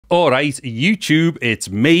Alright, YouTube, it's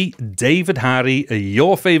me, David Harry,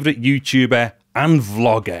 your favourite YouTuber and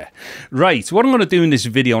vlogger. Right, what I'm going to do in this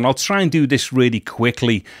video, and I'll try and do this really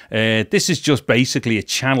quickly, this is just basically a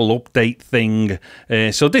channel update thing,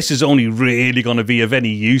 so this is only really going to be of any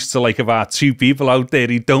use to like about 2 people out there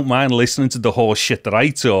who don't mind listening to the horse shit that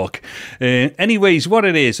I talk. Anyways, what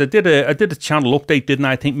it is, I did a channel update, didn't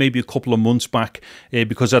I? I think maybe a couple of months back,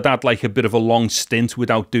 because I'd had like a bit of a long stint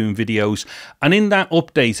without doing videos, and in that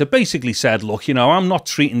update I basically said, look, you know, I'm not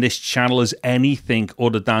treating this channel as anything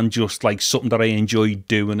other than just like something that I enjoy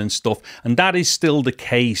doing and stuff, and that is still the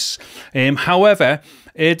case. However,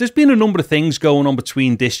 there's been a number of things going on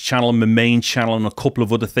between this channel and my main channel, and a couple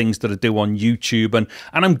of other things that I do on YouTube, and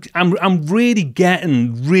I'm really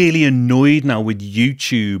getting really annoyed now with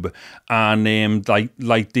YouTube and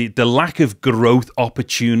like the lack of growth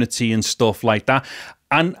opportunity and stuff like that.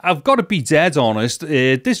 And I've got to be dead honest,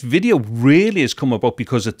 this video really has come about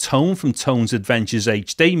because of Tone from Tone's Adventures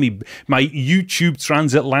HD, my YouTube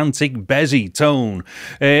transatlantic Bezzy Tone.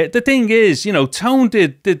 The thing is, you know, Tone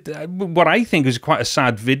did what I think was quite a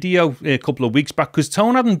sad video a couple of weeks back, because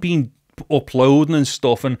Tone hadn't been uploading and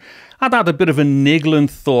stuff, and I'd had a bit of a niggling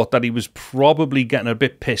thought that he was probably getting a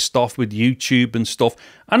bit pissed off with YouTube and stuff,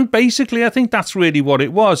 and basically I think that's really what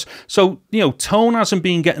it was. So, you know, Tone hasn't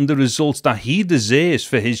been getting the results that he deserves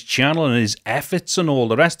for his channel and his efforts and all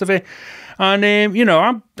the rest of it. And, you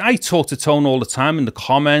know, I talk to Tone all the time in the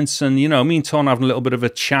comments, and, you know, me and Tone having a little bit of a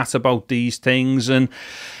chat about these things, and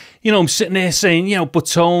you know, I'm sitting there saying, you know, but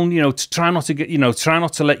Tone, you know, try not to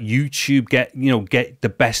let YouTube get the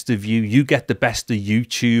best of you. You get the best of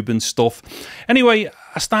YouTube and stuff. Anyway,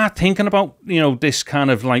 I start thinking about, you know, this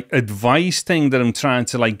kind of like advice thing that I'm trying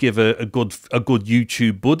to like give a good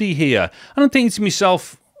YouTube buddy here. And I'm thinking to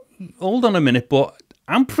myself, hold on a minute, but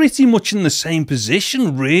I'm pretty much in the same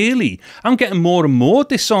position, really. I'm getting more and more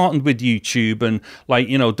disheartened with YouTube, and like,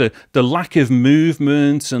 you know, the lack of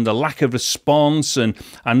movement and the lack of response, and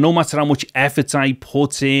no matter how much effort I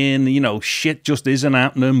put in, you know, shit just isn't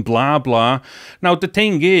happening, blah, blah. Now, the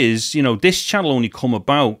thing is, you know, this channel only come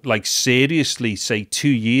about, like, seriously, say 2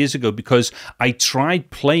 years ago, because I tried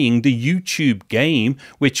playing the YouTube game,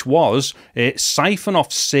 which was siphon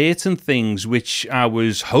off certain things which I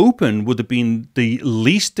was hoping would have been the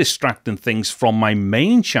least distracting things from my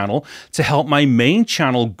main channel to help my main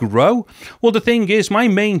channel grow. Well, the thing is, my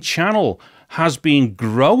main channel has been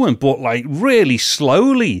growing, but like really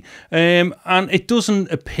slowly, and it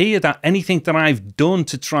doesn't appear that anything that I've done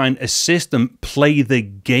to try and assist them play the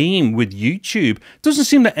game with YouTube, doesn't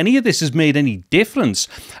seem that any of this has made any difference.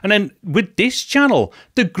 And then with this channel,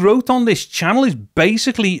 the growth on this channel is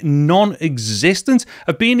basically non-existent.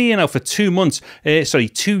 I've been here now for 2 months,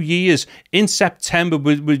 2 years. In September,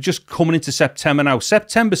 we're just coming into September now.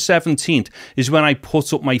 September 17th is when I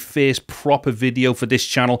put up my first proper video for this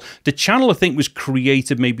channel. The channel, I think, was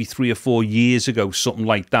created maybe 3 or 4 years ago, something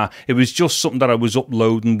like that. It was just something that I was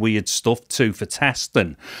uploading weird stuff to for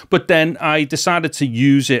testing. But then I decided to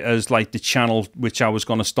use it as like the channel which I was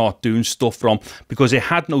going to start doing stuff from, because it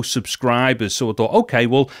had no subscribers. So I thought, okay,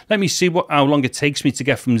 well, let me see how long it takes me to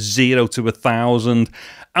get from 0 to 1,000.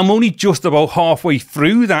 I'm only just about halfway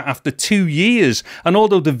through that after 2 years, and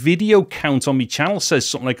although the video count on my channel says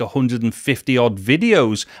something like 150 odd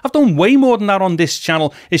videos, I've done way more than that on this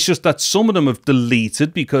channel. It's just that some of them have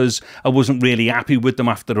deleted because I wasn't really happy with them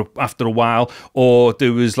after a while, or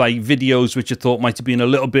there was like videos which I thought might have been a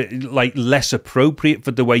little bit like less appropriate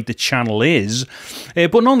for the way the channel is.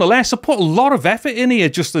 But nonetheless, I put a lot of effort in here,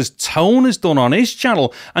 just as Tone has done on his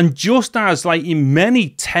channel, and just as like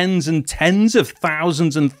many tens and tens of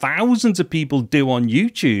thousands and thousands of people do on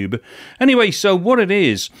YouTube. Anyway, so what it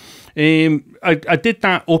is, I did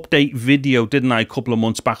that update video, didn't I, a couple of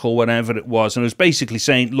months back or whatever it was, and I was basically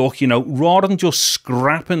saying, look, you know, rather than just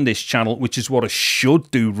scrapping this channel, which is what I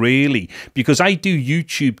should do really, because I do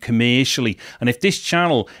YouTube commercially, and if this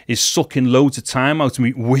channel is sucking loads of time out of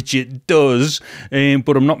me, which it does,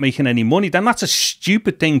 but I'm not making any money, then that's a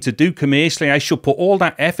stupid thing to do commercially. I should put all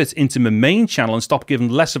that effort into my main channel and stop giving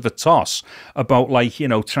less of a toss about, like, you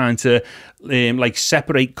know, trying to like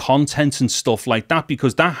separate content and stuff like that,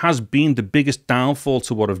 because that has been the biggest downfall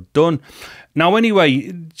to what I've done. Now,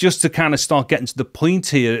 anyway, just to kind of start getting to the point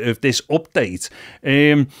here of this update,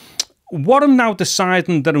 what I'm now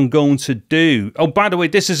deciding that I'm going to do. Oh, by the way,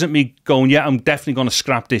 this isn't me going, yeah, I'm definitely going to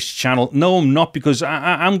scrap this channel. No, I'm not, because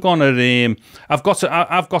I'm gonna. I've got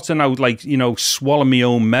to now, like, you know, swallow my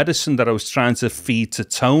own medicine that I was trying to feed to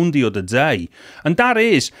Tone the other day, and that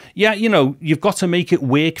is, yeah, you know, you've got to make it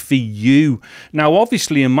work for you. Now,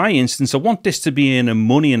 obviously, in my instance, I want this to be earning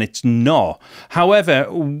money, and it's not. However,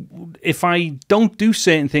 if I don't do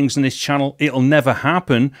certain things in this channel, it'll never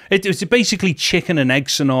happen. It's basically chicken and egg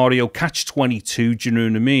scenario. Catch-22, do you know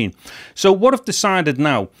what I mean? So what I've decided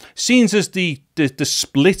now, seeing as the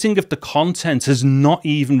splitting of the content has not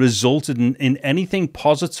even resulted in anything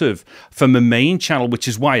positive for my main channel, which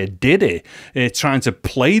is why I did it, trying to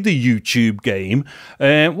play the YouTube game,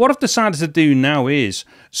 what I've decided to do now is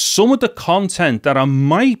some of the content that I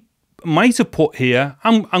might have put here,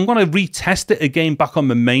 I'm going to retest it again back on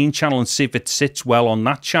my main channel and see if it sits well on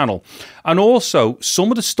that channel. And also,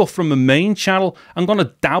 some of the stuff from my main channel, I'm going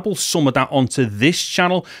to dabble some of that onto this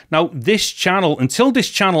channel. Now, this channel, until this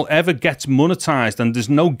channel ever gets monetized, and there's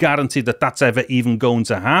no guarantee that that's ever even going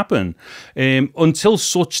to happen, until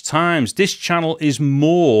such times, this channel is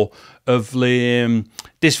more of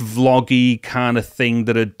this vloggy kind of thing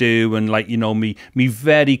that I do, and, like, you know, me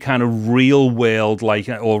very kind of real world, like,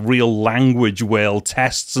 or real language world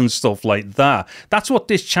tests and stuff like that. That's what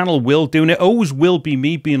this channel will do, and it always will be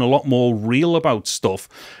me being a lot more real about stuff.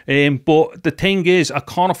 But the thing is, I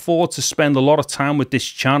can't afford to spend a lot of time with this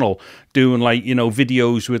channel doing, like, you know,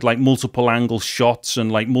 videos with, like, multiple angle shots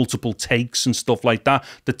and, like, multiple takes and stuff like that.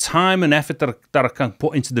 The time and effort that I can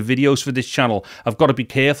put into the videos for this channel, I've got to be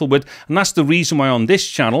careful with. And that's the reason why on this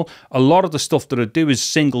channel, a lot of the stuff that I do is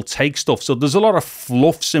single take stuff. So there's a lot of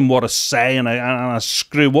fluffs in what I say, and I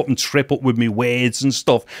screw up and trip up with my words and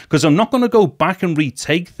stuff, because I'm not going to go back and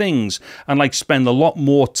retake things and, like, spend a lot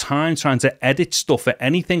more time trying to edit stuff or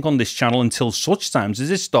anything on this channel until such times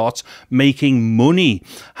as it starts making money.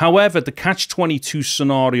 However, the catch-22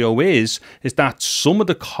 scenario is that some of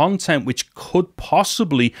the content which could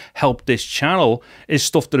possibly help this channel is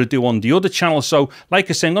stuff that I do on the other channel. So, like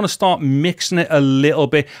I say, I'm going to start mixing it a little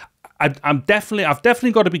bit. I've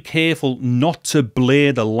definitely got to be careful not to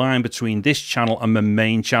blur the line between this channel and my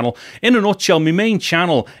main channel. In a nutshell, my main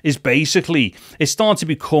channel is basically, it's starting to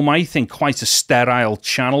become, I think, quite a sterile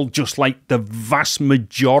channel, just like the vast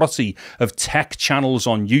majority of tech channels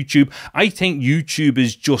on YouTube. I think YouTube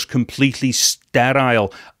is just completely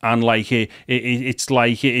sterile, and, like, it's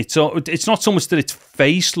not so much that it's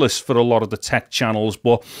faceless for a lot of the tech channels,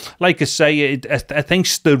 but, like I say, I think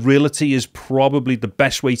sterility is probably the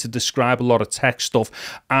best way to describe a lot of tech stuff,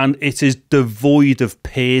 and it is devoid of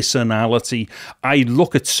personality. I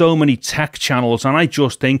look at so many tech channels and I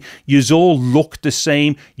just think yous all look the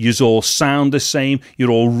same, yous all sound the same, you're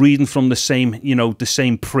all reading from the same, you know, the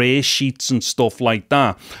same prayer sheets and stuff like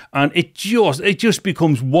that, and it just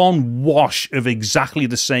becomes one wash of exactly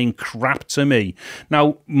the same crap to me.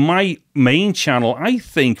 Now, my main channel, I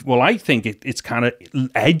think it's kind of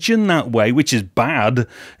edging that way, which is bad.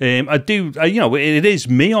 You know, it is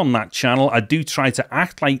me on that channel. I do try to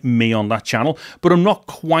act like me on that channel, but I'm not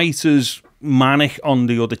quite as manic on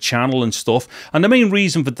the other channel and stuff. And the main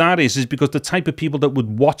reason for that is because the type of people that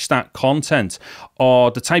would watch that content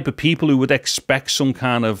are the type of people who would expect some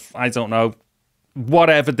kind of, I don't know,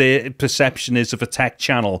 whatever the perception is of a tech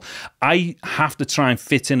channel. I have to try and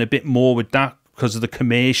fit in a bit more with that because of the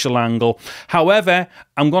commercial angle. However,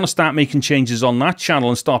 I'm going to start making changes on that channel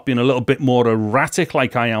and start being a little bit more erratic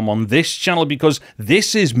like I am on this channel, because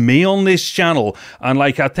this is me on this channel. And,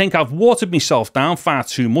 like, I think I've watered myself down far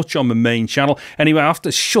too much on my main channel. Anyway, I have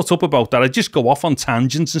to shut up about that. I just go off on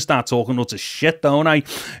tangents and start talking utter shit, don't I?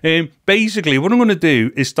 Basically, what I'm going to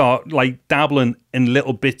do is start, like, dabbling in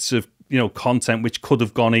little bits of, you know, content which could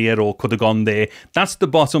have gone here or could have gone there. That's the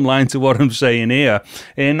bottom line to what I'm saying here.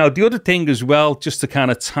 And now the other thing as well, just to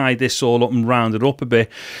kind of tie this all up and round it up a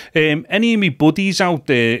bit, any of me buddies out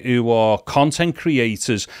there who are content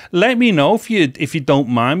creators, let me know if you don't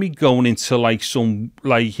mind me going into, like, some,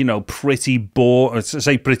 like, you know, pretty boring. I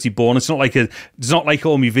say pretty boring. It's not like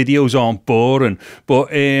all my videos aren't boring,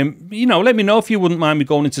 but you know, let me know if you wouldn't mind me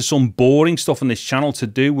going into some boring stuff on this channel to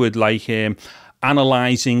do with, like,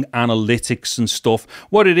 analyzing analytics and stuff.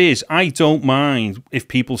 What it is, I don't mind if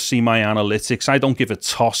people see my analytics. I don't give a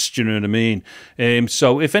toss, do you know what I mean?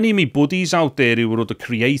 So if any of me buddies out there who are other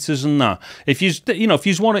creators and that, if you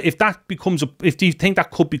want to, if you think that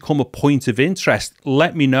could become a point of interest,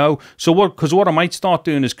 let me know. So what I might start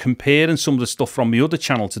doing is comparing some of the stuff from my other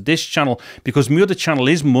channel to this channel, because my other channel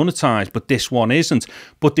is monetized, but this one isn't.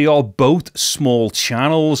 But they are both small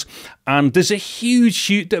channels. And there's a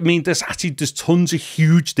huge, I mean, there's tons of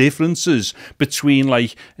huge differences between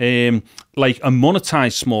like a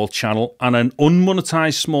monetized small channel and an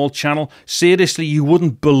unmonetized small channel. Seriously, you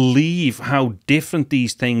wouldn't believe how different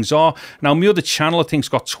these things are. Now, my other channel, I think, has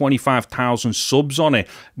got 25,000 subs on it,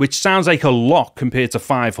 which sounds like a lot compared to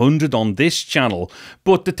 500 on this channel.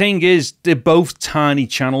 But the thing is, they're both tiny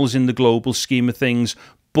channels in the global scheme of things.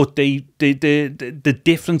 But the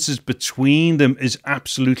differences between them is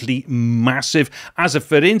absolutely massive. As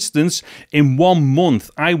for instance, in 1 month,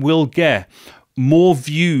 I will get more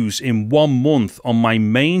views in 1 month on my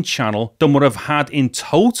main channel than what I've had in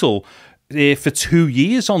total for 2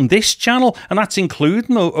 years on this channel, and that's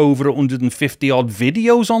including over 150 odd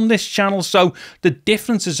videos on this channel. So the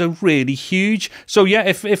differences are really huge. So yeah,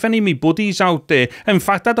 if any of my buddies out there, in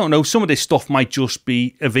fact, I don't know, some of this stuff might just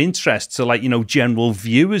be of interest to, like, you know, general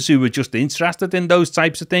viewers who are just interested in those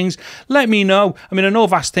types of things, let me know. I mean, I know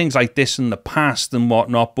I've asked things like this in the past and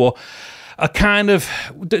whatnot, but I kind of,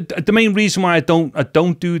 the main reason why I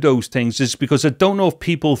don't do those things is because I don't know if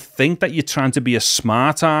people think that you're trying to be a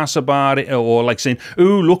smart ass about it, or like saying,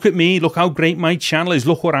 oh, look at me, look how great my channel is,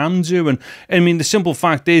 look what I'm doing. I mean, the simple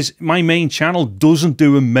fact is my main channel doesn't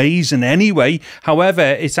do amazing anyway. However,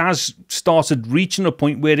 it has started reaching a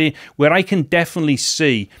point where I can definitely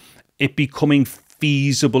see it becoming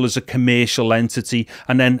feasible as a commercial entity.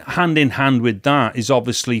 And then hand in hand with that is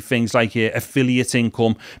obviously things like affiliate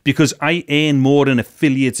income, because I earn more in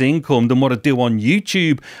affiliate income than what I do on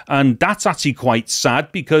YouTube. And that's actually quite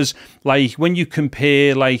sad, because like when you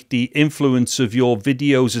compare like the influence of your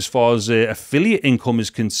videos as far as affiliate income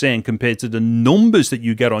is concerned compared to the numbers that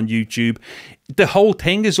you get on YouTube, the whole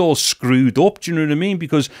thing is all screwed up. Do you know what I mean?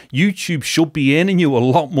 Because YouTube should be earning you a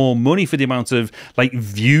lot more money for the amount of like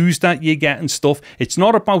views that you get and stuff. It's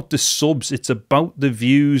not about the subs, it's about the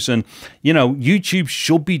views. And you know, YouTube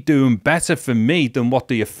should be doing better for me than what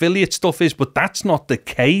the affiliate stuff is, but that's not the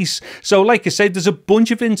case. So like I said, there's a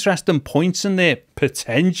bunch of interesting points in there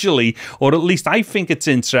potentially, or at least I think it's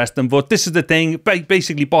interesting. But this is the thing,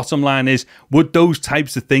 basically bottom line is, would those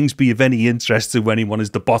types of things be of any interest to anyone,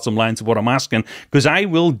 is the bottom line to what I'm asking. Because I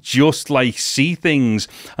will just like see things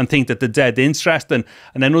and think that they're dead interesting,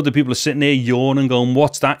 and then other people are sitting there yawning going,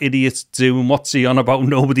 what's that idiot doing, what's he on about?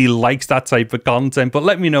 Nobody likes that type of content. But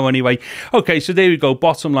let me know anyway. Okay, so there we go,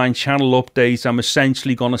 bottom line, channel updates. I'm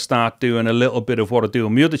essentially going to start doing a little bit of what I do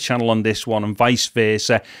on my other channel on this one, and vice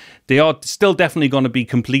versa. They are still definitely going to be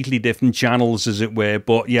completely different channels, as it were.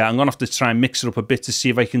 But yeah, I'm going to have to try and mix it up a bit to see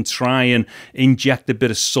if I can try and inject a bit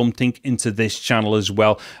of something into this channel as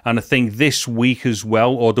well. And I think this week as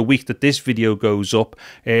well, or the week that this video goes up,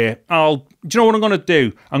 do you know what I'm going to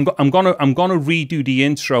do? I'm gonna redo the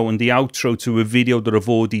intro and the outro to a video that I've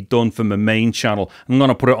already done for my main channel. I'm going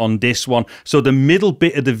to put it on this one. So the middle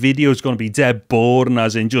bit of the video is going to be dead boring,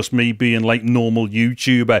 as in just me being like normal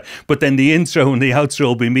YouTuber. But then the intro and the outro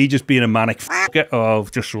will be me just being a manic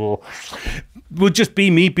would just be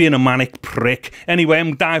me being a manic prick. Anyway,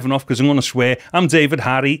 I'm diving off because I'm going to swear. I'm David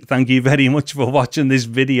Harry. Thank you very much for watching this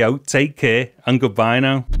video. Take care and goodbye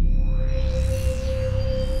now.